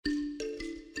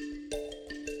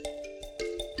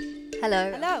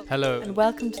Hello. Hello. Hello. And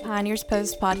welcome to Pioneers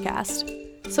Post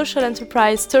podcast. Social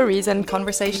enterprise stories and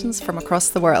conversations from across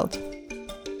the world.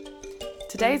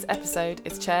 Today's episode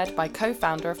is chaired by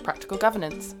co-founder of Practical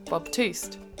Governance, Bob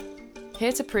Toost.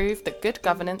 Here to prove that good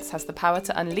governance has the power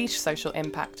to unleash social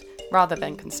impact rather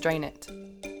than constrain it.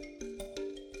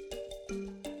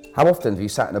 How often have you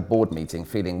sat in a board meeting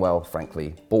feeling, well,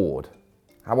 frankly, bored?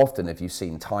 How often have you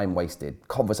seen time wasted,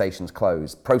 conversations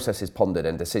closed, processes pondered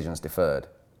and decisions deferred?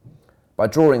 By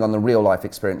drawing on the real-life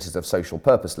experiences of social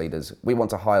purpose leaders, we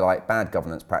want to highlight bad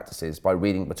governance practices by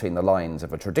reading between the lines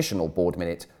of a traditional board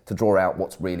minute to draw out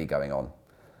what's really going on.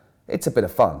 It's a bit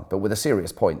of fun, but with a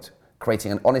serious point,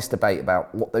 creating an honest debate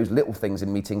about what those little things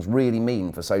in meetings really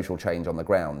mean for social change on the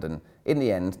ground, and in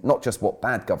the end, not just what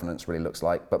bad governance really looks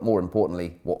like, but more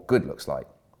importantly, what good looks like.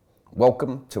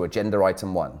 Welcome to Agenda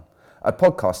Item 1, a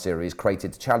podcast series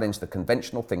created to challenge the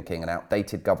conventional thinking and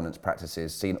outdated governance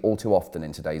practices seen all too often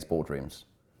in today's boardrooms.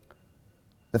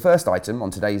 The first item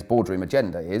on today's boardroom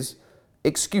agenda is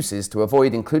excuses to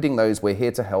avoid including those we're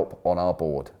here to help on our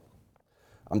board.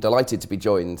 I'm delighted to be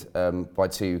joined by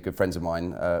two good friends of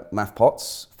mine, Math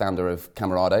Potts, founder of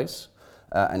Camerados,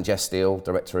 and Jess Steele,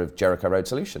 director of Jericho Road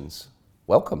Solutions.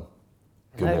 Welcome.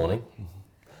 Good morning.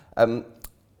 Do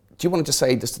you want to just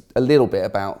say just a little bit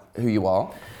about who you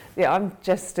are? Yeah, I'm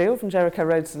Jess Steele from Jericho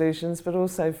Road Solutions, but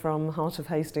also from Heart of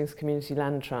Hastings Community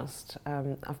Land Trust.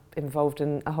 I've been involved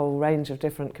in a whole range of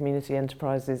different community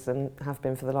enterprises and have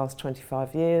been for the last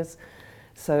 25 years.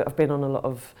 So I've been on a lot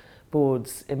of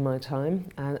boards in my time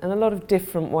and a lot of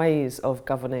different ways of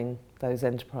governing those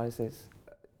enterprises.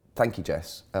 Thank you,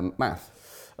 Jess. Math?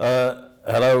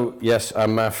 Hello, yes,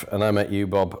 I'm Math, and I met you,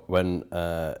 Bob, when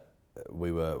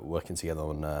we were working together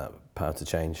on Power to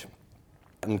Change.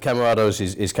 And Camerados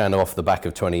is kind of off the back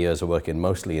of 20 years of working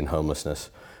mostly in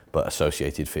homelessness, but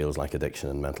associated fields like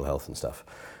addiction and mental health and stuff.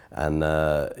 And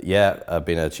I've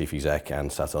been a chief exec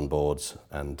and sat on boards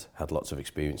and had lots of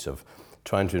experience of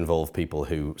trying to involve people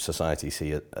who society see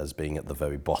it as being at the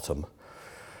very bottom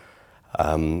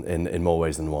in more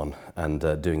ways than one,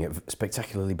 and doing it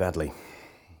spectacularly badly.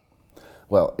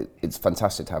 Well, it's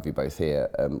fantastic to have you both here,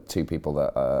 two people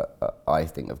that I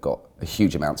think have got a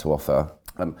huge amount to offer.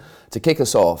 To kick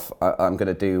us off, I'm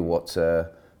going to do what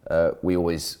we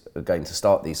always are going to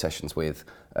start these sessions with,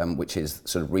 which is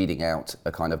sort of reading out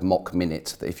a kind of mock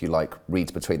minute that, if you like,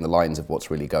 reads between the lines of what's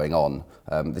really going on.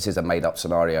 This is a made-up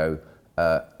scenario,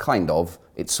 kind of.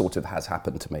 It sort of has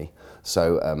happened to me.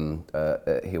 So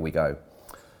here we go.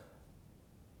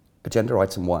 Agenda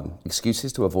Item 1,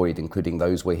 excuses to avoid including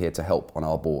those we're here to help on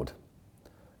our board.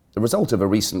 The result of a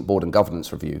recent board and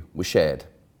governance review was shared.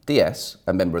 DS,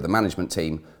 a member of the management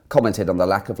team, commented on the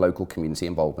lack of local community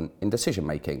involvement in decision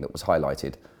making that was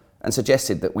highlighted, and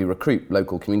suggested that we recruit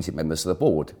local community members to the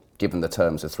board, given the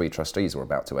terms of 3 trustees were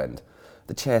about to end.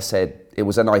 The chair said it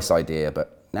was a nice idea,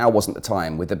 but now wasn't the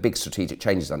time with the big strategic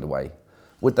changes underway.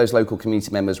 Would those local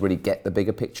community members really get the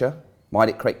bigger picture? Might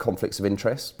it create conflicts of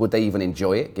interest? Would they even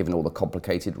enjoy it, given all the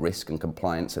complicated risk and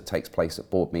compliance that takes place at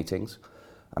board meetings?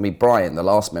 I mean, Brian, the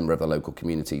last member of the local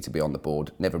community to be on the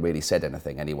board, never really said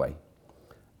anything anyway.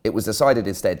 It was decided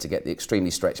instead to get the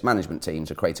extremely stretched management team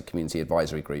to create a community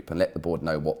advisory group and let the board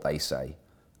know what they say.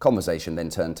 Conversation then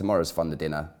turned tomorrow's fun to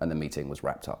dinner and the meeting was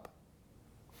wrapped up.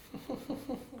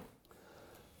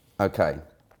 Okay.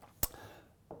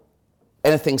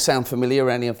 Anything sound familiar,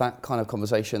 any of that kind of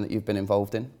conversation that you've been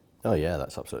involved in? Oh yeah,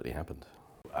 that's absolutely happened.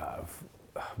 I've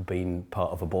been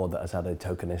part of a board that has had a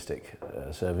tokenistic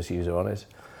service user on it,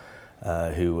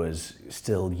 who was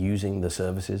still using the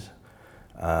services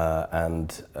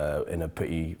and in a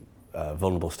pretty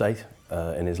vulnerable state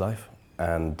in his life,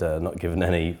 and not given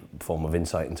any form of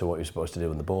insight into what you're supposed to do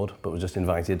on the board, but was just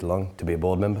invited along to be a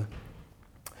board member.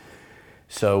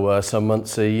 So some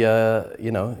months he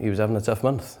was having a tough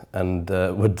month and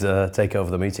would take over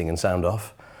the meeting and sound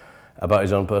off about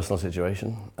his own personal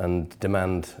situation and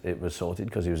demand it was sorted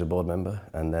because he was a board member,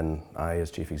 and then I, as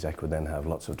chief exec, would then have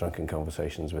lots of drunken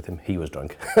conversations with him. He was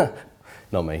drunk,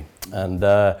 not me. And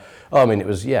it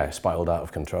was spiraled out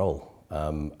of control,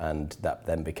 and that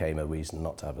then became a reason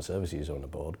not to have a service user on the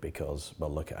board because, well,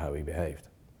 look at how he behaved.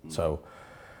 So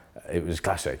it was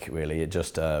classic, really. It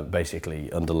just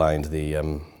basically underlined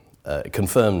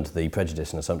confirmed the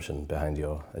prejudice and assumption behind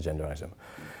your agenda item.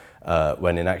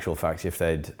 When in actual fact, if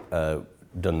they'd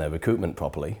done their recruitment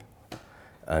properly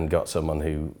and got someone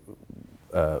who,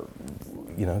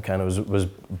 was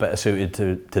better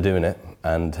suited to doing it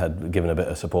and had given a bit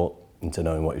of support into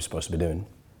knowing what you're supposed to be doing,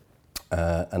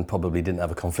 and probably didn't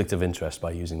have a conflict of interest by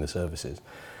using the services,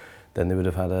 then they would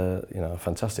have had a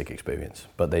fantastic experience.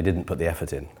 But they didn't put the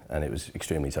effort in, and it was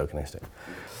extremely tokenistic.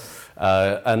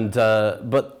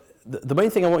 But the main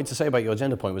thing I wanted to say about your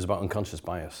agenda point was about unconscious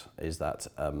bias, is that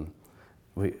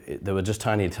there were just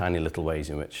tiny little ways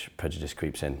in which prejudice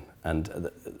creeps in. And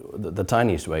the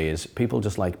tiniest way is people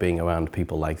just like being around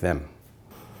people like them.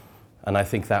 And I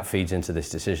think that feeds into this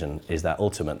decision, is that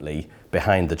ultimately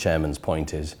behind the chairman's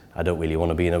point is, I don't really want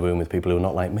to be in a room with people who are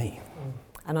not like me.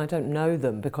 And I don't know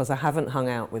them because I haven't hung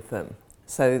out with them.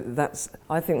 So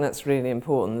I think that's really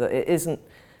important, that it isn't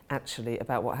actually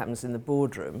about what happens in the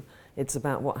boardroom, it's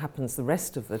about what happens the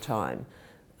rest of the time.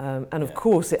 And of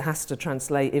course it has to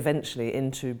translate eventually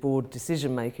into board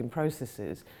decision-making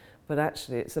processes, but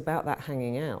actually it's about that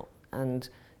hanging out. And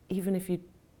even if you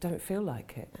don't feel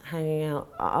like it, hanging out.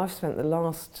 I've spent the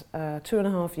last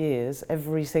 2.5 years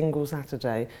every single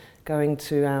Saturday going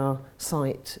to our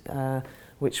site,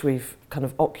 which we've kind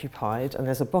of occupied, and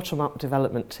there's a bottom-up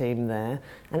development team there,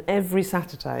 and every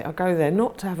Saturday I go there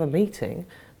not to have a meeting,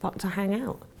 but to hang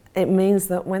out. It means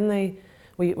that when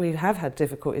we have had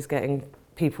difficulties getting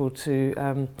people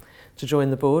to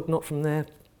join the board, not from their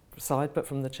side, but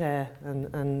from the chair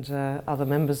and other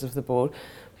members of the board,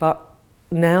 but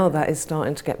now that is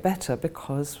starting to get better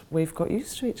because we've got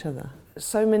used to each other.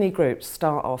 So many groups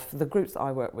start off, the groups that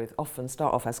I work with often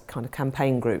start off as kind of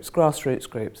campaign groups, grassroots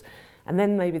groups, and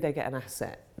then maybe they get an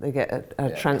asset, they get a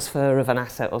transfer of an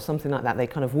asset or something like that, they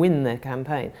kind of win their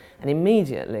campaign, and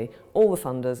immediately all the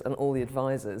funders and all the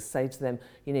advisors say to them,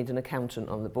 you need an accountant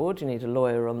on the board, you need a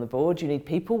lawyer on the board, you need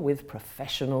people with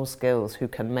professional skills who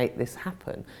can make this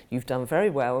happen. You've done very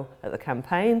well at the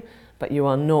campaign, but you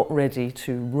are not ready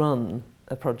to run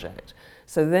a project.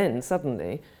 So then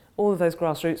suddenly all of those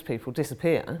grassroots people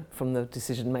disappear from the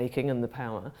decision making and the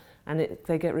power, and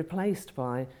they get replaced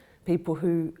by people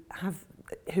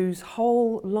whose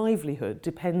whole livelihood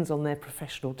depends on their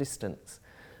professional distance,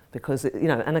 because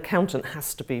an accountant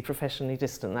has to be professionally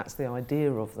distant. That's the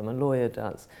idea of them. A lawyer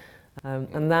does,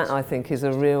 and that I think is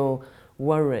a real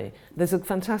worry. There's a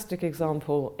fantastic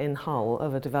example in Hull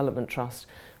of a development trust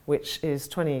which is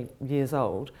 20 years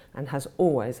old and has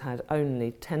always had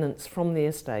only tenants from the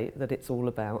estate that it's all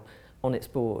about on its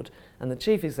board. And the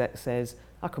chief exec says,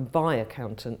 I can buy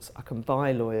accountants, I can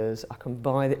buy lawyers, I can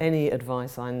buy any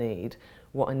advice I need.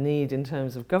 What I need in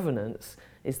terms of governance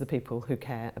is the people who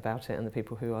care about it and the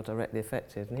people who are directly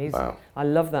affected. And Wow. I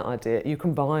love that idea. You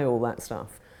can buy all that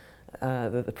stuff,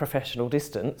 the professional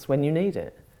distance, when you need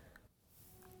it.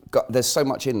 There's so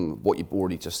much in what you've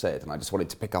already just said, and I just wanted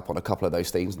to pick up on a couple of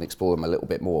those themes and explore them a little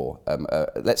bit more.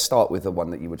 Let's start with the one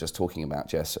that you were just talking about,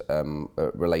 Jess,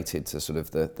 related to sort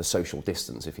of the social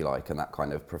distance, if you like, and that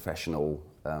kind of professional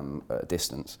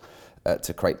distance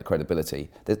to create the credibility.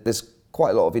 There's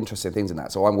quite a lot of interesting things in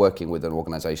that. So I'm working with an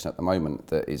organisation at the moment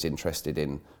that is interested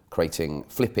in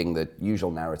flipping the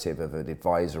usual narrative of an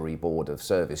advisory board of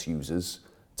service users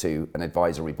to an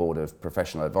advisory board of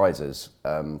professional advisors,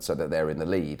 so that they're in the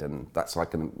lead, and that's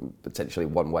like potentially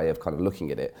one way of kind of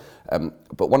looking at it.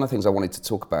 But one of the things I wanted to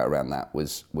talk about around that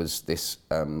was this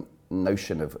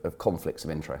notion of conflicts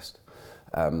of interest.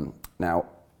 Now,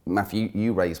 Matthew,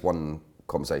 you raised one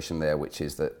conversation there, which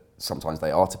is that sometimes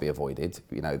they are to be avoided.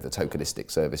 You know, the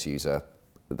tokenistic service user,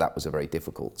 that was a very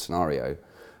difficult scenario.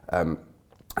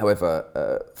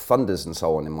 However, funders and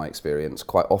so on, in my experience,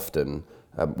 quite often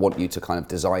want you to kind of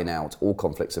design out all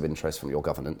conflicts of interest from your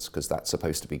governance, because that's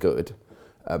supposed to be good.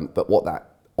 But what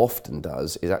that often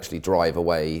does is actually drive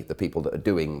away the people that are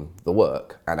doing the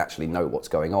work and actually know what's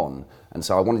going on. And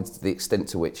so I wanted to the extent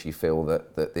to which you feel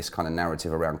that this kind of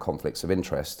narrative around conflicts of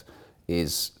interest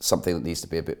is something that needs to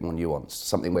be a bit more nuanced,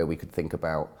 something where we could think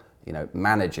about,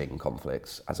 managing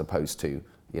conflicts as opposed to,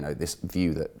 this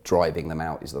view that driving them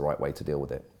out is the right way to deal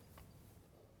with it.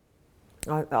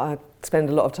 I spend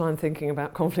a lot of time thinking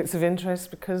about conflicts of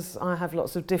interest because I have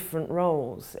lots of different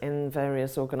roles in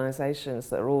various organisations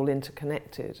that are all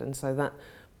interconnected, and so that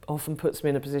often puts me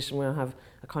in a position where I have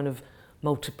a kind of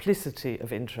multiplicity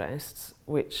of interests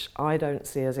which I don't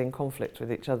see as in conflict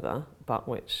with each other, but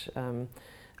which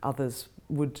others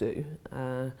would do.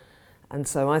 And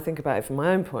so I think about it from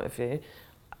my own point of view.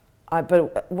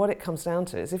 But what it comes down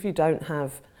to is if you don't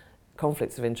have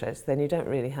conflicts of interest, then you don't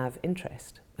really have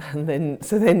interest. And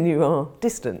then you are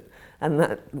distant.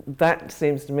 And that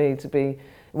seems to me to be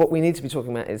what we need to be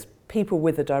talking about, is people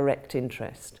with a direct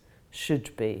interest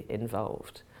should be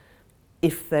involved.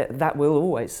 If that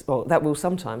will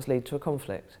sometimes lead to a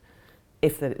conflict.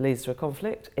 If it leads to a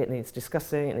conflict, it needs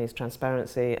discussing, it needs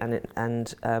transparency,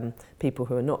 and people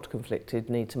who are not conflicted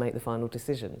need to make the final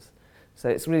decisions. So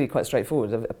it's really quite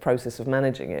straightforward, a process of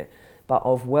managing it, but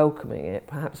of welcoming it,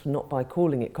 perhaps not by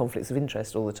calling it conflicts of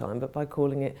interest all the time, but by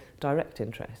calling it direct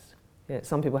interest.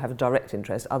 Some people have a direct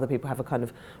interest, other people have a kind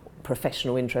of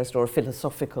professional interest or a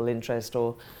philosophical interest,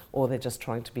 or they're just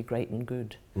trying to be great and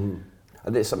good.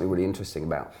 And there's something really interesting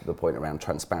about the point around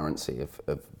transparency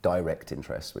of direct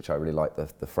interest, which I really like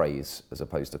the phrase as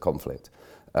opposed to conflict.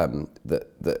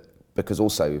 That because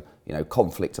also,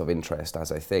 conflict of interest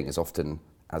as a thing is often,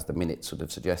 as the minute sort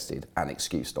of suggested, an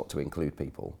excuse not to include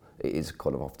people. It is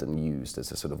kind of often used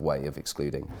as a sort of way of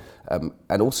excluding.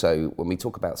 And also, when we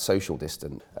talk about social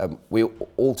distance, we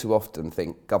all too often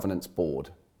think governance board.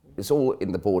 It's all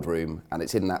in the boardroom, and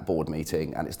it's in that board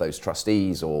meeting, and it's those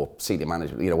trustees or senior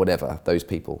management, whatever, those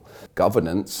people.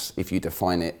 Governance, if you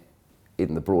define it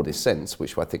in the broadest sense,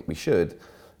 which I think we should,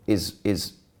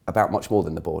 is about much more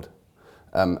than the board.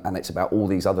 And it's about all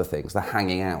these other things, the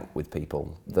hanging out with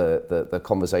people, the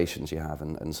conversations you have,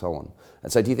 and so on.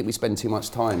 And so do you think we spend too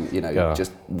much time,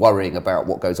 just worrying about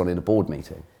what goes on in a board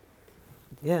meeting?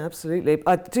 Yeah, absolutely.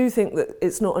 I do think that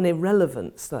it's not an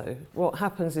irrelevance, though. What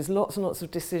happens is lots and lots of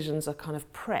decisions are kind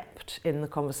of prepped in the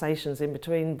conversations in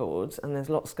between boards, and there's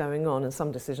lots going on, and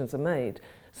some decisions are made.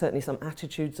 Certainly some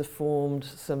attitudes are formed,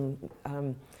 some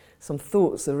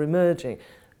thoughts are emerging.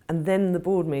 And then the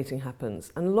board meeting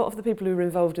happens. And a lot of the people who were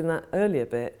involved in that earlier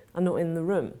bit are not in the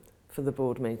room for the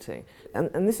board meeting.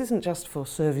 And this isn't just for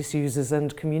service users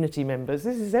and community members,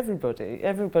 this is everybody.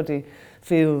 Everybody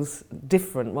feels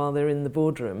different while they're in the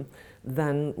boardroom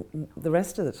than the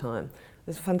rest of the time.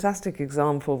 There's a fantastic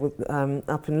example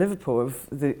up in Liverpool of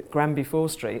the Granby 4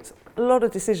 Street. A lot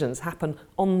of decisions happen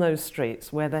on those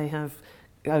streets where they have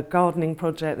a gardening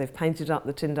project, they've painted up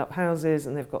the tinned up houses,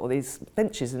 and they've got all these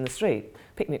benches in the street,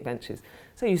 picnic benches.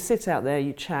 So you sit out there,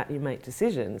 you chat, you make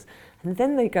decisions, and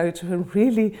then they go to a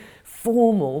really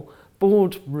formal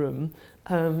boardroom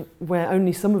where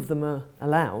only some of them are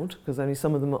allowed, because only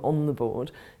some of them are on the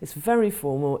board. It's very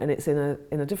formal, and it's in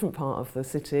a different part of the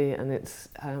city, and it's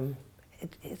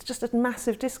just a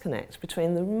massive disconnect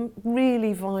between the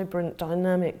really vibrant,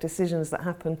 dynamic decisions that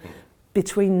happen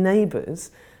between neighbours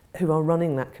who are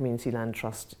running that community land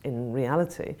trust in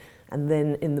reality, and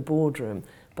then in the boardroom.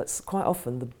 But quite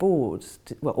often the board's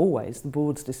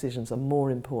decisions are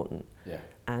more important,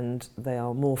 and they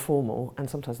are more formal, and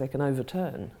sometimes they can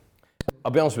overturn.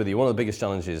 I'll be honest with you, one of the biggest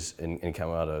challenges in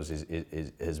Camarados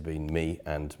has been me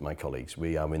and my colleagues.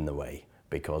 We are in the way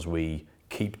because we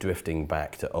keep drifting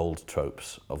back to old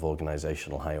tropes of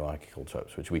organisational hierarchical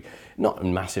tropes, which we, not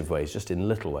in massive ways, just in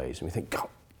little ways, and we think, God,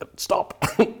 stop,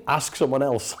 ask someone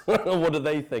else, what do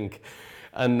they think?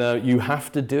 And you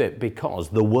have to do it because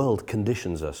the world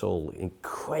conditions us all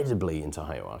incredibly into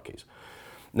hierarchies.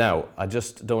 Now, I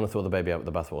just don't want to throw the baby out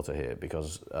with the bathwater here,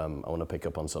 because I want to pick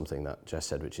up on something that Jess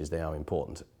said, which is they are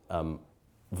important.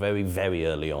 Very, very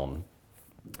early on,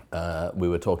 we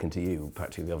were talking to you,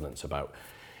 Practical Governance, about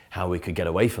how we could get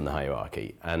away from the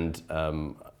hierarchy. And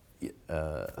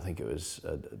I think it was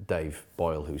Dave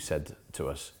Boyle who said to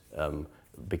us,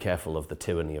 be careful of the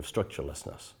tyranny of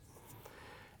structurelessness.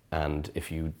 And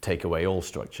if you take away all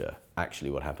structure,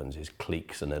 actually what happens is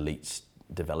cliques and elites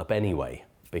develop anyway,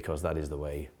 because that is the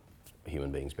way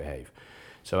human beings behave.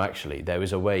 So actually, there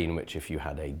is a way in which if you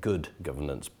had a good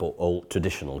governance, old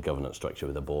traditional governance structure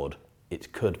with a board,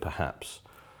 it could perhaps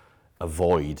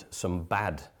avoid some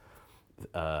bad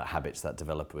habits that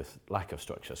develop with lack of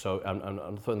structure. So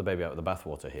I'm throwing the baby out with the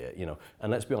bathwater here,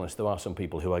 and let's be honest, there are some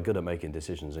people who are good at making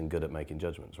decisions and good at making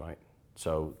judgments, right?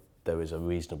 So there is a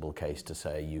reasonable case to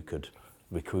say you could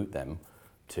recruit them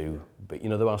to, but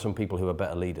there are some people who are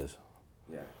better leaders.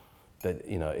 Yeah. But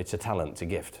it's a talent, it's a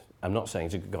gift. I'm not saying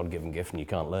it's a God-given gift and you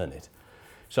can't learn it.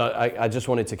 So I just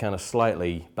wanted to kind of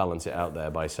slightly balance it out there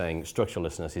by saying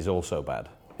structurelessness is also bad.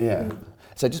 Yeah.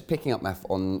 So just picking up, Math,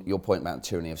 on your point about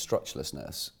tyranny of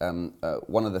structurelessness,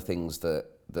 one of the things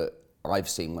that I've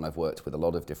seen when I've worked with a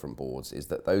lot of different boards is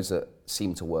that those that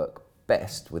seem to work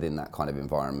best within that kind of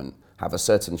environment have a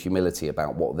certain humility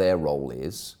about what their role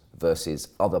is versus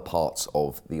other parts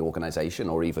of the organisation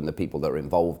or even the people that are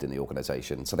involved in the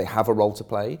organisation. So they have a role to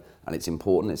play, and it's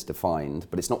important, it's defined,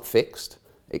 but it's not fixed.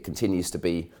 It continues to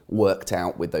be worked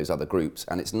out with those other groups,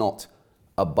 and it's not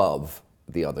above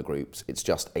the other groups. It's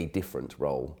just a different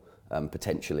role,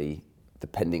 potentially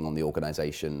depending on the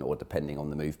organisation or depending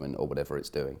on the movement or whatever it's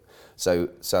doing. So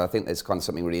I think there's kind of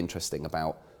something really interesting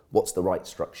about what's the right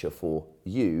structure for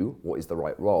you, what is the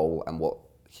right role, and what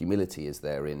humility is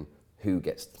there in who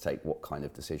gets to take what kind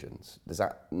of decisions. Does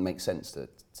that make sense to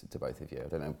both of you? I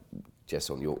don't know, Jess,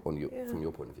 from your point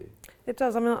of view. It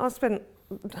does. I mean, I spent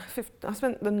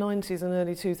the 90s and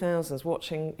early 2000s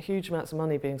watching huge amounts of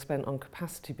money being spent on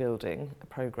capacity building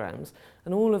programs,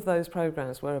 and all of those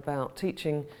programs were about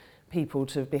teaching people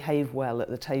to behave well at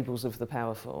the tables of the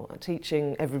powerful,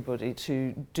 teaching everybody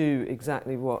to do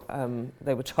exactly what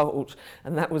they were told,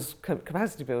 and that was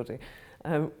capacity building.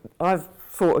 I've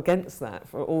fought against that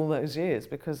for all those years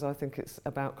because I think it's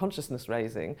about consciousness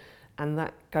raising, and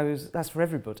that's for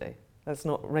everybody. That's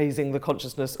not raising the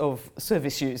consciousness of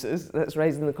service users, that's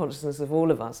raising the consciousness of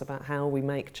all of us about how we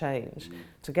make change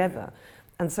together.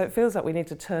 And so it feels like we need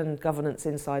to turn governance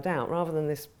inside out rather than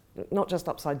this, not just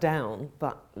upside down,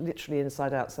 but literally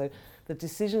inside out. So the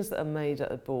decisions that are made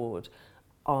at a board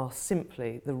are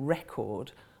simply the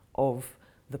record of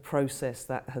the process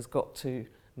that has got to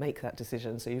make that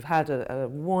decision. So you've had a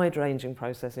wide-ranging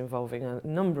process involving a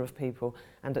number of people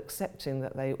and accepting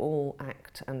that they all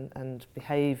act and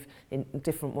behave in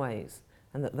different ways,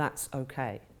 and that's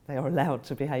okay. They are allowed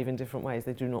to behave in different ways.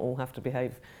 They do not all have to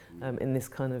behave in this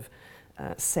kind of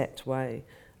set way.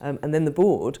 And then the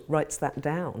board writes that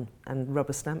down and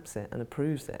rubber stamps it and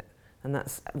approves it. And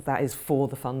that is for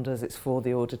the funders, it's for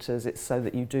the auditors, it's so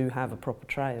that you do have a proper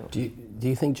trail. Do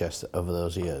you think, Jess, that over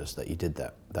those years that you did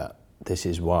that this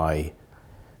is why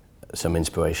some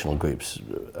inspirational groups,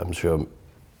 I'm sure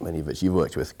many of us you've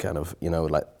worked with, kind of,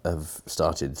 like have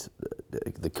started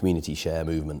the community share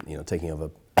movement, taking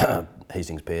over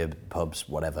Hastings Pier, pubs,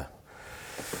 whatever,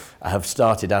 have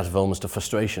started out of almost a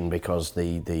frustration because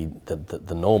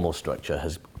the normal structure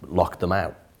has locked them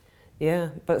out? Yeah,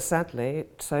 but sadly,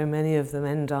 so many of them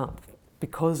end up,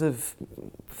 because of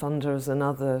funders and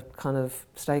other kind of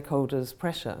stakeholders'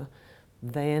 pressure,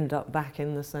 they end up back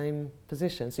in the same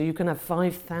position. So you can have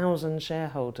 5,000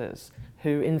 shareholders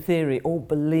who, in theory, all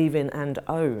believe in and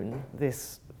own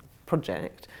this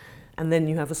project, and then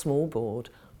you have a small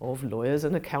board of lawyers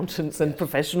and accountants and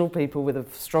professional people with a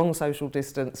strong social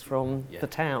distance from the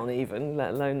town even,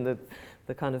 let alone the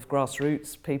kind of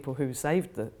grassroots people who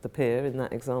saved the pier in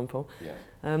that example.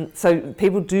 So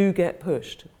people do get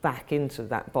pushed back into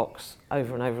that box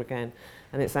over and over again.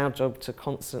 And it's our job to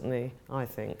constantly, I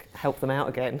think, help them out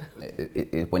again.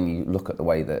 When you look at the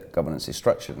way that governance is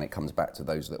structured, and it comes back to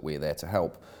those that we're there to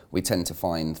help, we tend to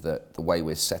find that the way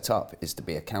we're set up is to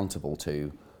be accountable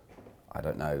to,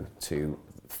 to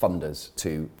funders,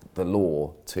 to the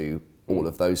law, to all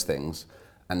of those things,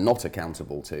 and not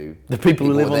accountable to the people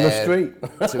who live on the street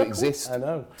to exist,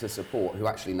 to support, who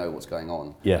actually know what's going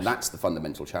on. Yes. And that's the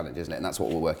fundamental challenge, isn't it? And that's what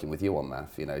we're working with you on,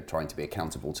 Math, trying to be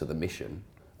accountable to the mission,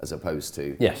 as opposed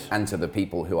to, and to the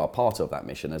people who are part of that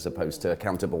mission, as opposed to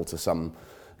accountable to some,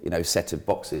 set of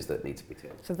boxes that need to be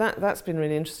ticked. So that's been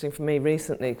really interesting for me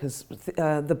recently, because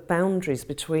the boundaries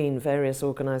between various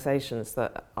organisations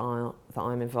that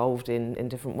I'm involved in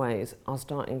different ways are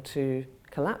starting to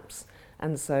collapse.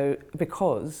 And so,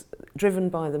 because driven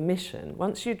by the mission,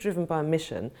 once you're driven by a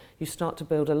mission, you start to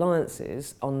build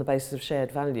alliances on the basis of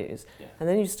shared values, and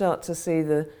then you start to see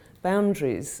the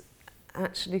boundaries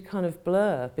actually kind of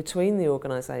blur between the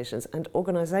organisations, and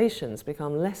organisations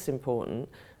become less important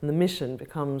and the mission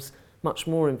becomes much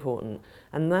more important,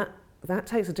 and that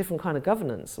takes a different kind of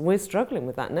governance. And we're struggling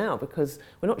with that now because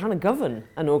we're not trying to govern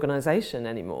an organisation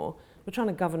anymore, we're trying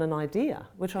to govern an idea.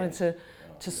 We're trying to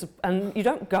and you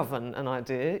don't govern an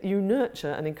idea, you nurture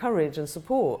and encourage and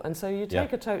support, and so you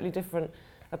take a totally different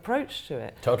approach to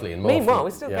it. Totally. And meanwhile,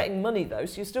 we're still getting money though,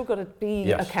 so you've still got to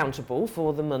be accountable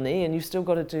for the money, and you've still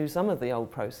got to do some of the old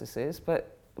processes,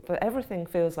 but everything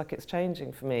feels like it's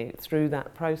changing for me through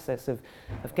that process of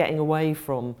getting away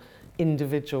from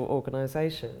individual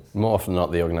organisations. More often than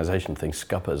not, the organisation thing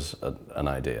scuppers an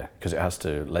idea because it has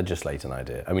to legislate an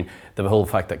idea. I mean, the whole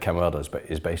fact that Camerado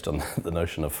is based on the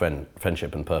notion of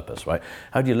friendship and purpose, right?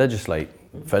 How do you legislate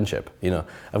friendship?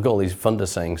 I've got all these funders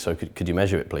saying, so could you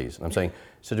measure it, please? And I'm saying,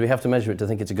 so do we have to measure it to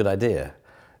think it's a good idea?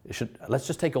 Let's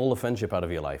just take all the friendship out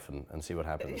of your life and see what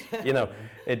happens.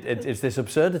 It's this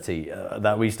absurdity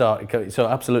that we start. So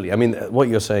absolutely, I mean, what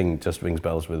you're saying just rings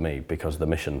bells with me because the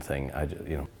mission thing,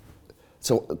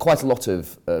 So quite a lot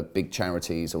of big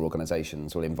charities or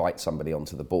organisations will invite somebody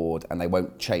onto the board and they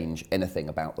won't change anything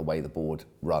about the way the board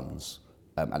runs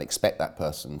and expect that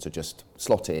person to just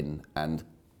slot in and,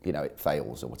 it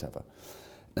fails or whatever.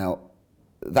 Now,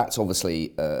 that's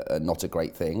obviously not a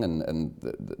great thing, and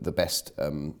the best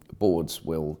boards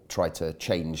will try to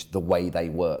change the way they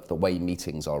work, the way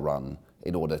meetings are run,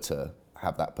 in order to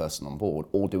have that person on board,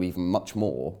 or do even much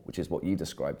more, which is what you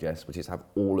described, Jess, which is have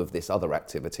all of this other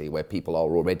activity where people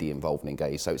are already involved and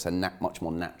engaged, so it's a much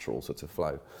more natural sort of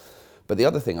flow. But the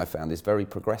other thing I found is very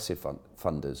progressive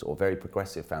funders or very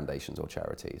progressive foundations or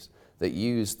charities that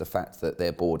use the fact that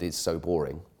their board is so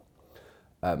boring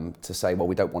to say, well,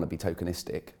 we don't want to be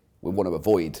tokenistic, we want to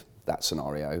avoid that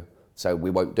scenario, so we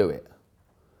won't do it.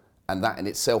 And that in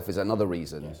itself is another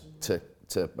reason to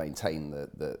to maintain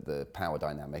the power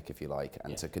dynamic, if you like,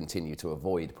 and to continue to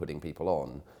avoid putting people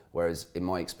on. Whereas in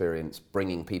my experience,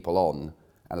 bringing people on,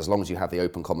 and as long as you have the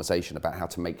open conversation about how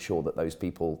to make sure that those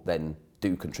people then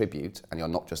do contribute and you're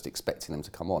not just expecting them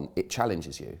to come on, it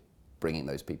challenges you bringing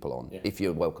those people on. If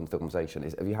you're welcome to the conversation.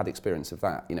 Have you had experience of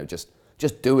that? You know, just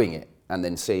doing it and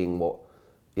then seeing what,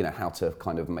 you know, how to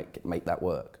kind of make that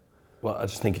work? Well, I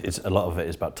just think a lot of it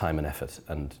is about time and effort,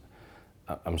 and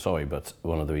I'm sorry, but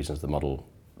one of the reasons the model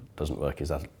doesn't work is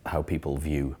that how people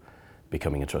view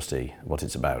becoming a trustee, what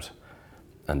it's about.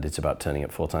 And it's about turning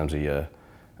up 4 times a year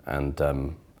and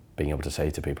being able to say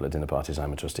to people at dinner parties,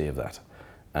 I'm a trustee of that,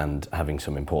 and having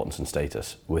some importance and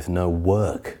status with no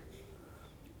work.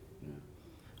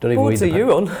 Don't even Boards read are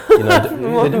you on? You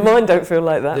know, Mine don't feel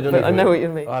like that, but I know what you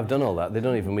mean. I've done all that. They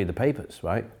don't even read the papers,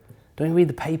 right? Don't even read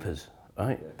the papers,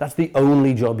 right? That's the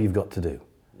only job you've got to do.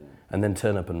 And then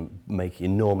turn up and make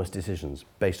enormous decisions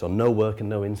based on no work and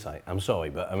no insight. I'm sorry,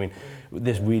 but I mean,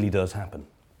 this really does happen.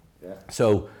 Yeah.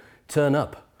 So turn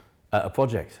up at a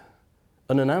project,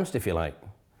 unannounced if you like,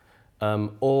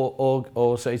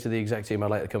 or say to the exec team,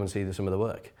 I'd like to come and see some of the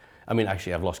work. I mean,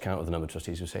 actually, I've lost count of the number of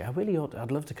trustees who say,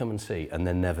 I'd love to come and see, and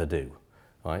then never do,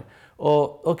 right?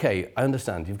 Or, okay, I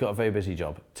understand, you've got a very busy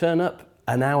job. Turn up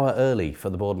an hour early for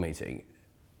the board meeting,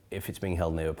 if it's being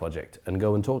held near a project, and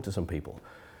go and talk to some people.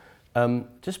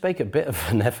 Just make a bit of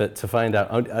an effort to find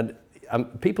out.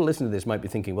 People listening to this might be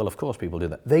thinking, well, of course people do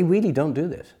that. They really don't do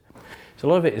this. So a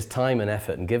lot of it is time and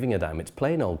effort and giving a damn. It's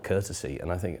plain old courtesy,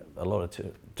 and I think a lot of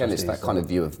Again, it's that kind of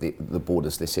view of the board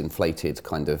as this inflated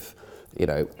kind of, you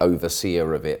know,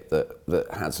 overseer of it that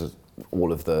has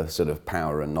all of the sort of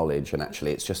power and knowledge, and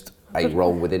actually it's just a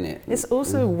role within it. It's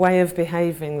also a way of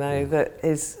behaving, though, that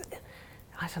is,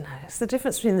 I don't know, it's the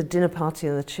difference between the dinner party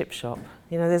and the chip shop.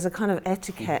 You know, there's a kind of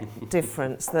etiquette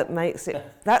difference that makes it,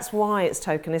 that's why it's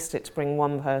tokenistic to bring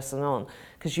one person on,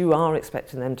 because you are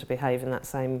expecting them to behave in that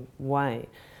same way.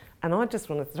 And I just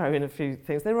want to throw in a few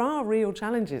things. There are real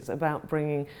challenges about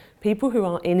bringing people who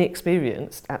are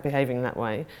inexperienced at behaving that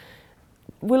way.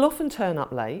 Will often turn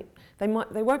up late. They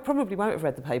probably won't have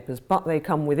read the papers, but they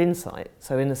come with insight.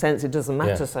 So in a sense, it doesn't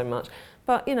matter so much.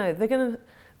 But you know, they're going to.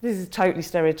 This is totally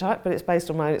stereotyped, but it's based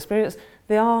on my own experience.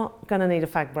 They are going to need a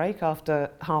fag break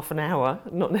after half an hour,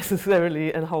 not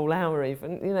necessarily a whole hour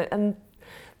even. You know, and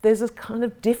there's a kind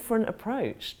of different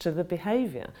approach to the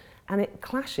behaviour, and it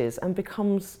clashes and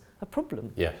becomes a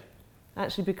problem. Yeah,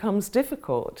 actually becomes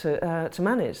difficult to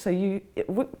manage. So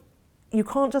you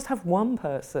can't just have one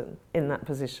person in that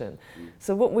position.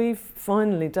 So what we've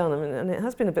finally done, I mean, and it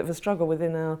has been a bit of a struggle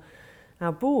within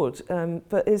our board,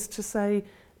 but is to say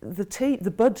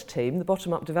the BUD team, the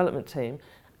bottom-up development team,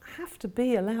 have to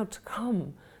be allowed to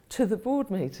come to the board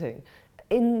meeting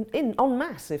in en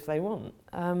masse if they want.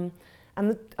 I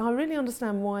really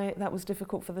understand why that was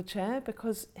difficult for the chair,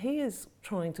 because he is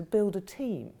trying to build a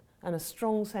team and a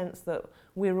strong sense that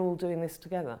we're all doing this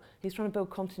together. He's trying to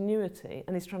build continuity,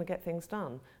 and he's trying to get things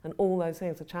done. And all those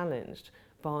things are challenged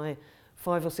by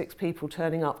 5 or 6 people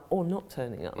turning up or not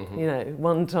turning up. You know,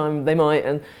 one time they might,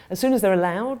 and as soon as they're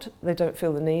allowed, they don't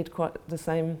feel the need quite at the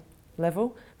same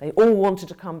level. They all wanted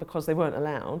to come because they weren't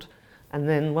allowed, and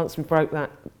then once we broke that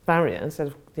barrier and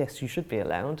said, yes, you should be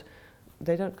allowed,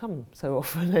 they don't come so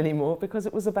often anymore, because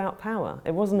it was about power.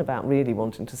 It wasn't about really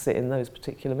wanting to sit in those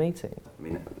particular meetings. I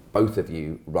mean, both of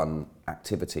you run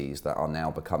activities that are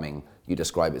now becoming, you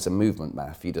describe it as a movement,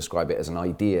 Math, you describe it as an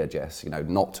idea, Jess, you know,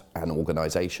 not an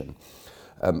organisation.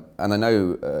 And I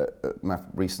know, Math,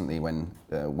 recently when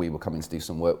we were coming to do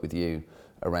some work with you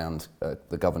around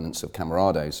the governance of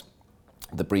Camarados,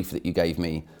 the brief that you gave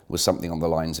me was something on the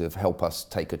lines of help us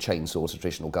take a chainsaw to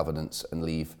traditional governance and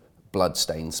leave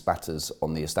blood-stained spatters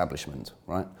on the establishment,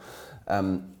 right?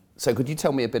 So could you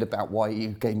tell me a bit about why you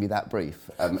gave me that brief?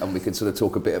 And we could sort of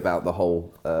talk a bit about the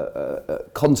whole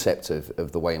concept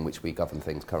of the way in which we govern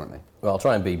things currently. Well, I'll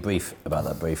try and be brief about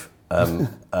that brief.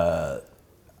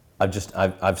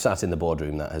 I've sat in the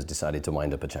boardroom that has decided to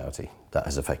wind up a charity that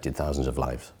has affected thousands of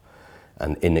lives,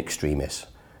 and in extremis,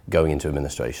 going into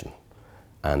administration.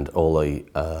 And all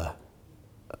the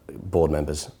board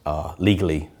members are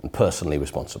legally and personally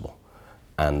responsible.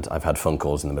 And I've had phone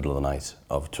calls in the middle of the night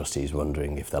of trustees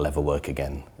wondering if they'll ever work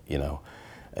again, you know,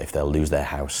 if they'll lose their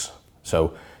house.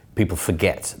 So people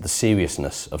forget the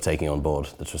seriousness of taking on board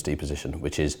the trustee position,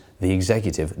 which is the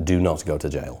executive do not go to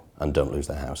jail and don't lose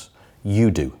their house. You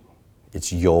do.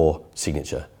 It's your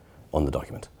signature on the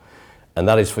document. And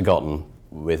that is forgotten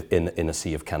in a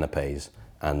sea of canapes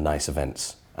and nice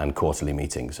events and quarterly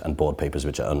meetings and board papers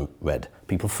which are unread.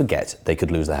 People forget they could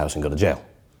lose their house and go to jail.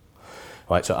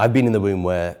 Right, so I've been in the room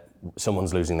where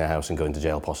someone's losing their house and going to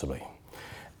jail possibly.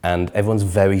 and everyone's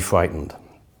very frightened.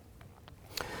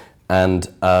 And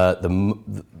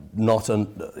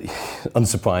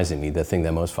unsurprisingly, the thing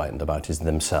they're most frightened about is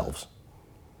themselves.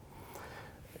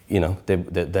 You know,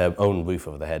 their own roof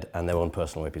over their head and their own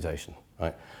personal reputation,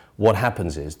 right? What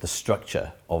happens is the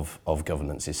structure of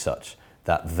governance is such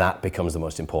that becomes the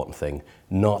most important thing,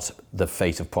 not the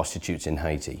fate of prostitutes in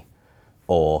Haiti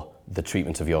or the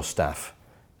treatment of your staff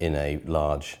in a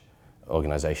large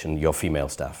organization, your female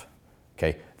staff,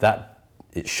 okay? That,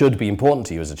 it should be important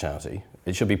to you as a charity,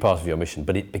 it should be part of your mission,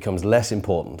 but it becomes less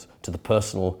important to the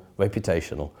personal,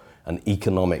 reputational, and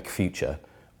economic future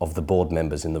of the board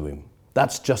members in the room.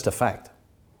 That's just a fact.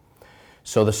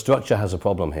 So the structure has a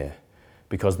problem here,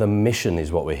 because the mission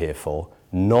is what we're here for,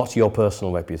 not your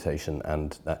personal reputation.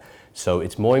 And so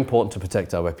it's more important to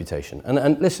protect our reputation.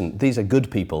 And listen, these are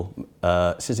good people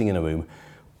sitting in a room,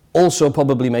 also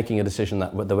probably making a decision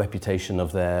that the reputation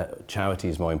of their charity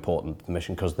is more important than the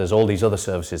mission, because there's all these other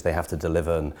services they have to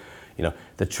deliver. And you know,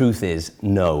 the truth is,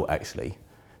 no, actually,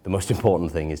 the most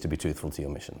important thing is to be truthful to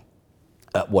your mission,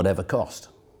 at whatever cost.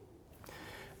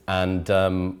 And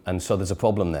so there's a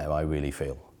problem there, I really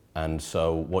feel. And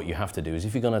so what you have to do is,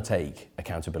 if you're going to take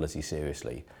accountability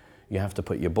seriously, you have to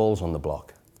put your balls on the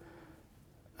block.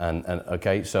 And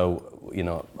okay, so, you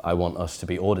know, I want us to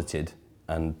be audited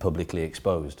and publicly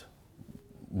exposed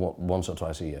once or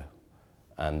twice a year.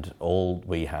 And all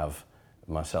we have,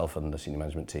 myself and the senior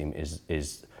management team,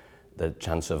 is the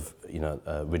chance of, you know,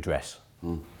 redress.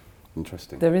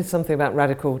 Interesting. There is something about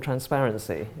radical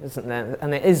transparency, isn't there?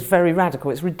 And it is very radical.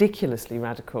 It's ridiculously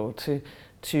radical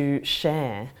to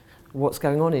share what's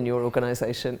going on in your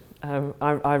organisation.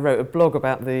 I wrote a blog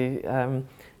about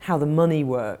how the money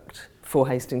worked for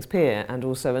Hastings Pier, and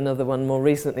also another one more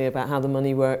recently about how the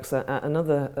money works at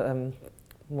another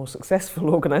more successful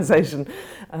organisation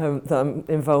that I'm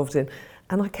involved in.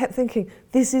 And I kept thinking,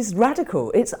 this is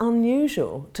radical. It's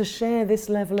unusual to share this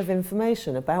level of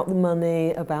information about the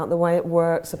money, about the way it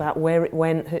works, about where it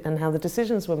went and how the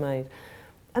decisions were made.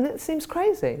 And it seems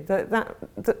crazy that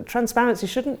transparency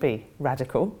shouldn't be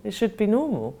radical. It should be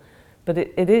normal, but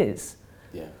it is.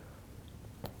 Yeah.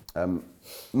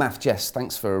 Maf, Jess,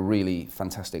 thanks for a really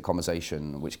fantastic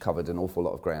conversation which covered an awful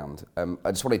lot of ground.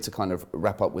 I just wanted to kind of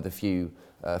wrap up with a few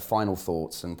final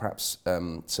thoughts and perhaps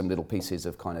some little pieces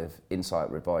of kind of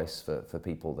insight or advice for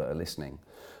people that are listening.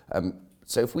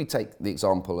 So if we take the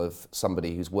example of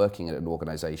somebody who's working at an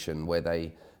organisation where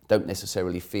they don't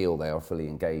necessarily feel they are fully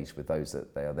engaged with those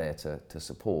that they are there to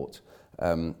support,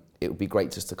 it would be great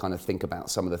just to kind of think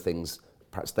about some of the things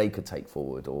perhaps they could take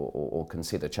forward or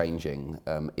consider changing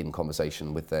in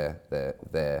conversation with their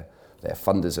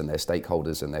funders and their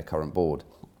stakeholders and their current board.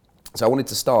 So I wanted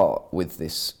to start with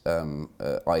this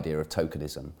idea of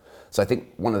tokenism. So I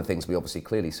think one of the things we obviously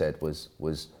clearly said was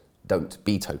don't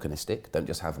be tokenistic, don't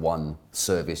just have one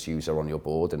service user on your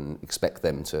board and expect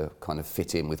them to kind of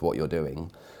fit in with what you're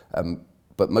doing.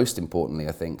 But most importantly,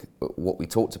 I think what we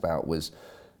talked about was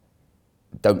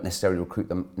don't necessarily recruit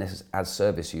them as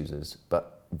service users,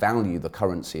 but value the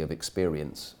currency of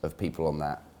experience of people on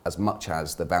that as much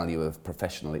as the value of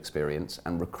professional experience,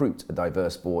 and recruit a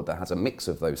diverse board that has a mix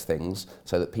of those things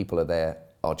so that people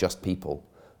are just people,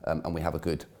 and we have a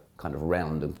good kind of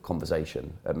round of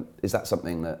conversation. Is that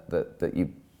something that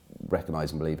you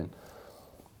recognise and believe in?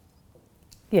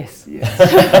 Yes.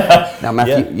 Now,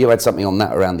 Matthew, you had something on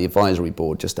that around the advisory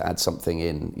board, just to add something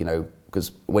in, you know,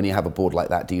 because when you have a board like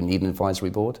that, do you need an advisory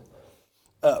board?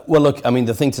 Well, look, I mean,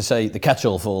 the thing to say, the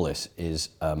catch-all for all this is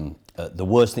the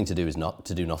worst thing to do is not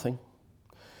to do nothing.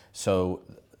 So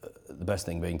the best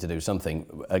thing being to do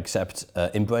something, except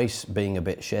embrace being a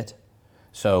bit shit.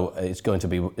 So it's going to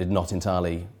be not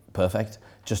entirely perfect.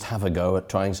 Just have a go at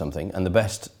trying something. And the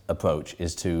best approach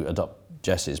is to adopt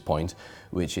Jess's point,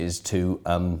 which is to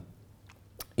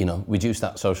reduce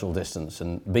that social distance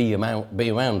and be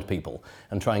around people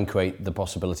and try and create the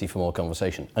possibility for more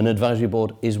conversation. An advisory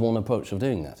board is one approach of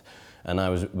doing that. And I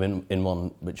was in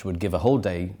one which would give a whole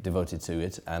day devoted to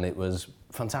it, and it was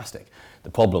fantastic. The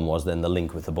problem was then the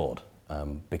link with the board,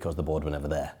 because the board were never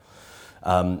there.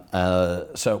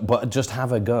 But just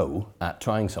have a go at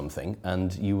trying something,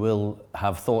 and you will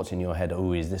have thoughts in your head,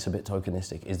 oh, is this a bit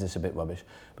tokenistic? Is this a bit rubbish?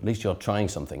 But at least you're trying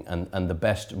something, and the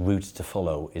best route to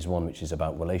follow is one which is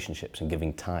about relationships and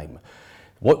giving time.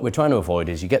 What we're trying to avoid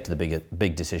is you get to the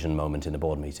big decision moment in a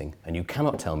board meeting, and you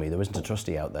cannot tell me there isn't a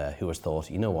trustee out there who has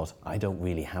thought, you know what, I don't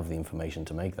really have the information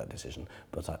to make that decision,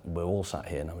 but we're all sat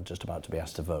here and I'm just about to be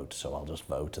asked to vote, so I'll just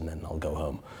vote and then I'll go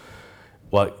home.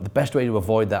 Well, the best way to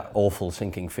avoid that awful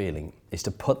sinking feeling is to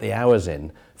put the hours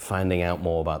in finding out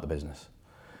more about the business.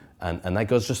 And that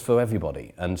goes just for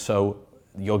everybody. And so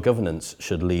your governance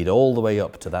should lead all the way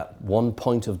up to that one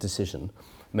point of decision.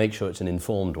 Make sure it's an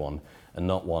informed one and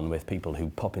not one with people who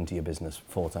pop into your business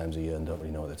 4 times a year and don't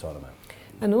really know what they're talking about.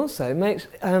 And also,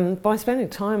 by spending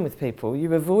time with people,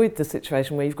 you avoid the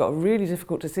situation where you've got a really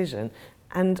difficult decision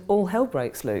and all hell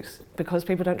breaks loose because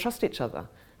people don't trust each other.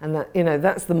 And that,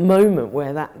 that's the moment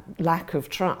where that lack of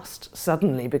trust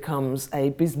suddenly becomes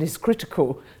a business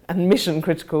critical and mission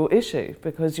critical issue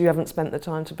because you haven't spent the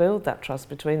time to build that trust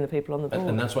between the people on the board.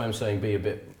 And that's why I'm saying be a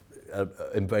bit,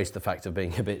 embrace the fact of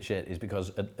being a bit shit, is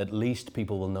because at least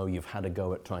people will know you've had a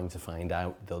go at trying to find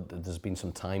out. There's been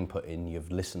some time put in,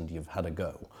 you've listened, you've had a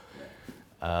go.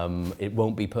 It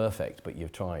won't be perfect, but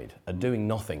you've tried. Doing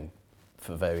nothing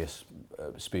for various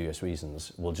spurious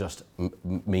reasons will just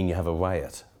mean you have a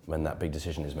riot when that big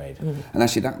decision is made. And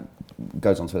actually that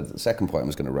goes on to the second point I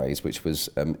was going to raise, which was,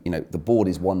 the board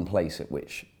is one place at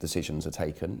which decisions are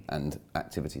taken and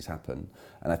activities happen.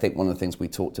 And I think one of the things we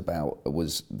talked about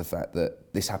was the fact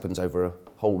that this happens over a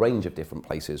whole range of different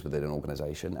places within an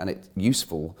organisation, and it's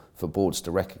useful for boards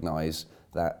to recognise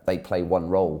that they play one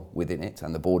role within it,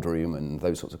 and the boardroom and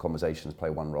those sorts of conversations play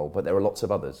one role, but there are lots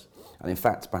of others. And in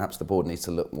fact, perhaps the board needs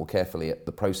to look more carefully at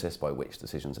the process by which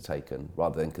decisions are taken,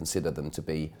 rather than consider them to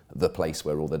be the place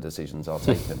where all the decisions are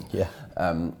taken.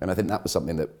 And I think that was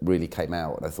something that really came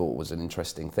out and I thought was an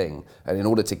interesting thing. And in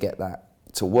order to get that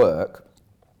to work,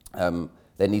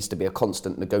 there needs to be a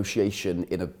constant negotiation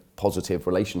in a positive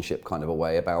relationship kind of a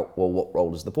way about, well, what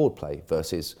role does the board play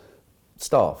versus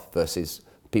staff versus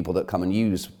people that come and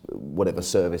use whatever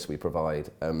service we provide,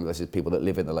 versus people that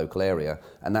live in the local area.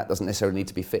 And that doesn't necessarily need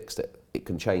to be fixed. It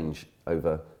can change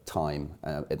over time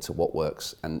into what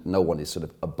works, and no one is sort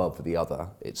of above the other.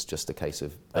 It's just a case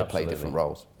of they play different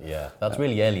roles. Yeah, that's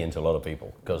really alien to a lot of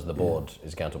people, because the board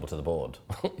is accountable to the board.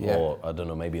 Or, I don't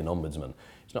know, maybe an ombudsman.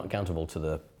 It's not accountable to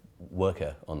the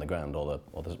worker on the ground or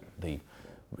the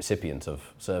recipient of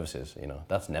services,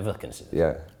 that's never considered.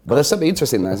 Yeah, but there's something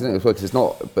interesting there, isn't it? Because it's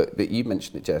not, but you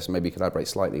mentioned it, Jess, maybe you could elaborate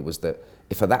slightly, was that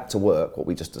if for that to work, what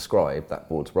we just described, that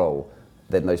board's role,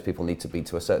 then those people need to be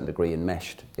to a certain degree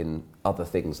enmeshed in other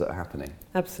things that are happening.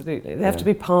 Absolutely. They have to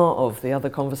be part of the other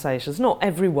conversations, not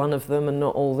every one of them and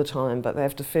not all the time, but they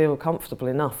have to feel comfortable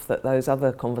enough that those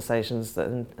other conversations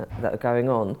that are going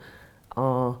on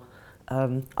are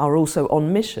also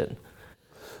on mission.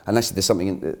 And actually, there's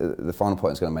something. The final point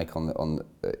I was going to make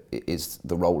is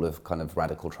the role of kind of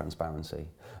radical transparency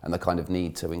and the kind of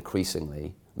need to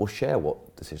increasingly share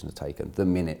what decisions are taken, the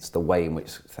minutes, the way in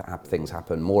which things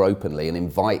happen more openly, and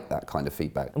invite that kind of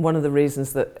feedback. And one of the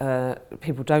reasons that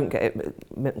people don't get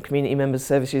community members,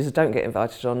 service users don't get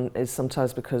invited on is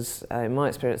sometimes because, in my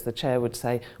experience, the chair would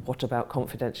say, "What about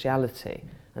confidentiality?"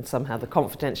 And somehow the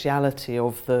confidentiality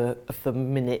of the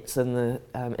minutes and the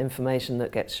information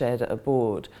that gets shared at a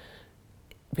board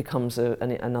becomes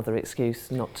another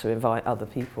excuse not to invite other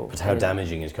people. But how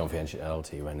damaging is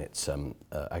confidentiality when it's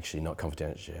actually not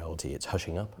confidentiality, it's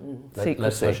hushing up?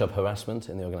 Let's hush up harassment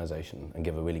in the organisation and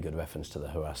give a really good reference to the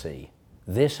harassee.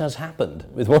 This has happened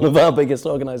with one of our biggest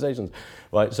organisations,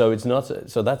 right? So it's not.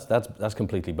 So that's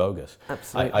completely bogus.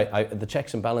 Absolutely. The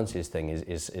checks and balances thing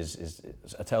is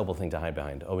a terrible thing to hide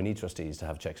behind. Oh, we need trustees to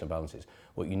have checks and balances.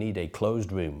 Well, you need a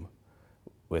closed room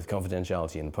with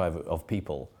confidentiality and private of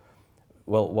people.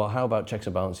 Well, how about checks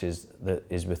and balances that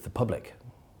is with the public?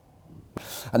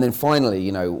 And then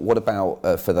finally, what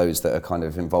about for those that are kind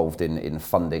of involved in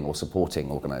funding or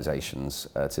supporting organisations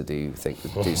to do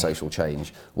social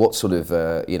change? What sort of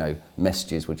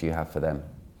messages would you have for them?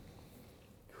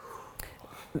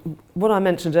 What I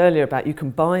mentioned earlier about you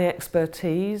can buy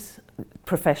expertise,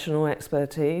 professional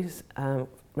expertise,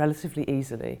 relatively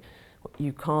easily.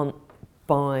 You can't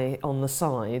buy on the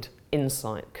side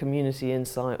insight, community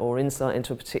insight, or insight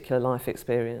into a particular life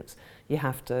experience. You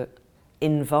have to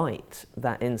invite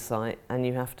that insight and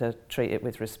you have to treat it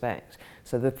with respect.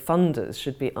 So the funders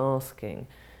should be asking,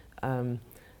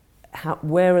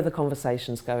 where are the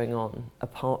conversations going on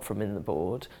apart from in the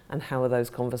board, and how are those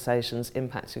conversations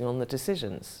impacting on the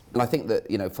decisions? And I think that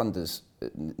funders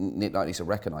need to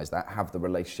recognise that, have the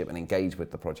relationship and engage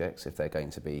with the projects if they're going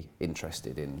to be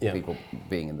interested in people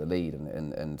being in the lead,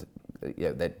 and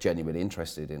they're genuinely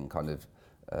interested in kind of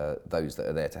those that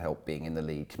are there to help being in the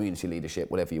lead, community leadership,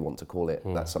 whatever you want to call it.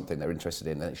 That's something they're interested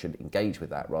in, and they should engage with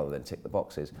that rather than tick the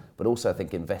boxes. But also, I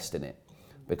think, invest in it,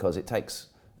 because it takes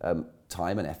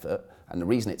time and effort. And the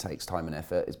reason it takes time and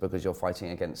effort is because you're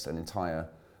fighting against an entire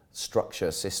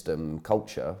structure, system,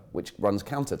 culture, which runs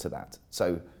counter to that.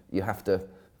 So you have to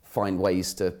find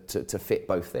ways to fit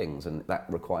both things, and that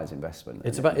requires investment.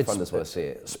 Funders want to see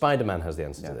it. Spider-Man has the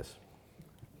answer to this.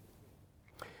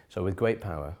 So with great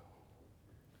power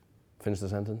Finish the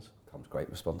sentence. Comes great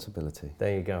responsibility.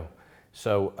 There you go.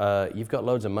 So you've got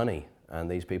loads of money and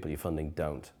these people you're funding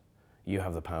don't. You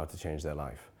have the power to change their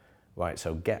life. Right,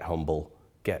 so get humble,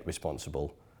 get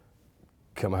responsible,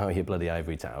 come out of your bloody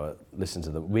ivory tower, listen to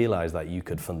them, realise that you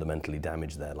could fundamentally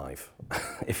damage their life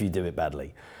if you do it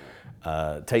badly.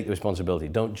 Take the responsibility,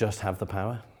 don't just have the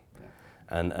power.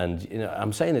 And you know,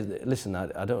 I'm saying it, listen,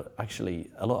 I don't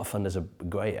actually, a lot of funders are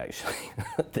great actually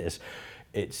at this.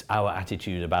 It's our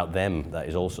attitude about them that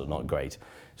is also not great.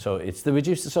 So it's the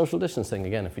reduce the social distance thing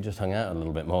again. If we just hung out a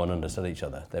little bit more and understood each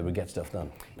other, they would get stuff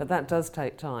done. But that does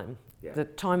take time. Yeah. The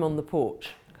time on the porch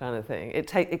kind of thing.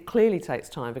 It clearly takes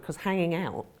time because hanging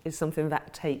out is something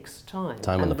that takes time.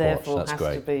 Time on the and porch, therefore that's has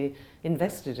great. to be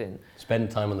invested in. Spend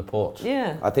time on the porch.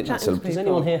 Yeah. I think that's a- Does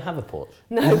anyone here have a porch?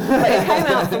 No, but it came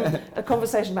out from a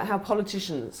conversation about how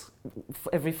politicians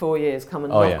every 4 years come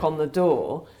and knock on the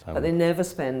door, but they never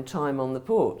spend time on the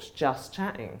porch just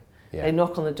chatting. Yeah. They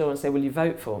knock on the door and say, will you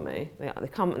vote for me? They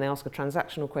come and they ask a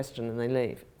transactional question and they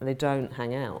leave, and they don't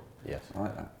hang out. Yes. I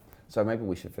like that. So maybe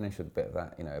we should finish with a bit of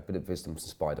that, you know, a bit of wisdom from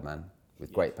Spider-Man.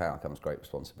 With great power comes great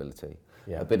responsibility.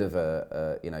 Yeah. A bit of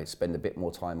you know, spend a bit more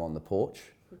time on the porch,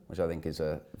 which I think is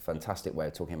a fantastic way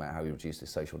of talking about how we reduce this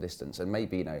social distance, and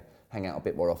maybe, you know, hang out a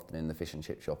bit more often in the fish and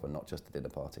chip shop and not just the dinner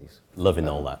parties. Loving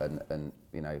all that. And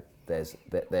you know, there's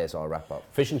our wrap up.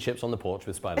 Fish and chips on the porch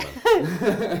with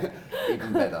Spider-Man.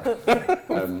 Even better.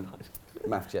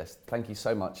 Math Jess, thank you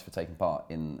so much for taking part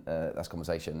in this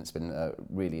conversation. It's been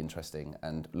really interesting,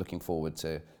 and looking forward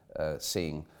to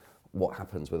seeing what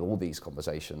happens with all these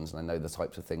conversations. And I know the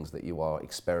types of things that you are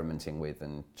experimenting with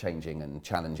and changing and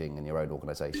challenging in your own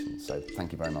organisation. So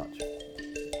thank you very much.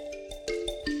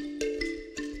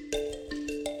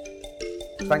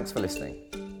 Thanks for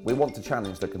listening. We want to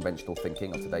challenge the conventional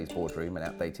thinking of today's boardroom and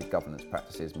outdated governance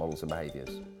practices, models and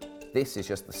behaviours. This is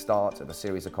just the start of a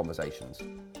series of conversations.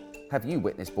 Have you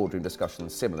witnessed boardroom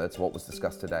discussions similar to what was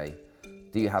discussed today?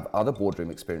 Do you have other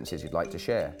boardroom experiences you'd like to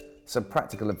share? Some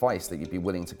practical advice that you'd be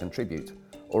willing to contribute?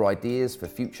 Or ideas for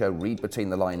future read between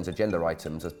the lines agenda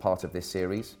items as part of this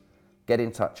series? Get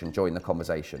in touch and join the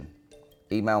conversation.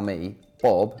 Email me,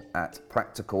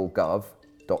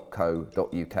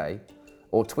 bob@practicalgov.co.uk,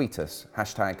 or tweet us,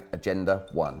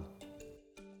 #agenda1.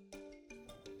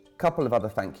 Couple of other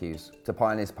thank yous to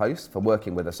Pioneers Post for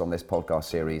working with us on this podcast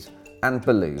series, and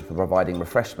Baloo for providing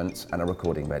refreshments and a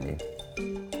recording venue.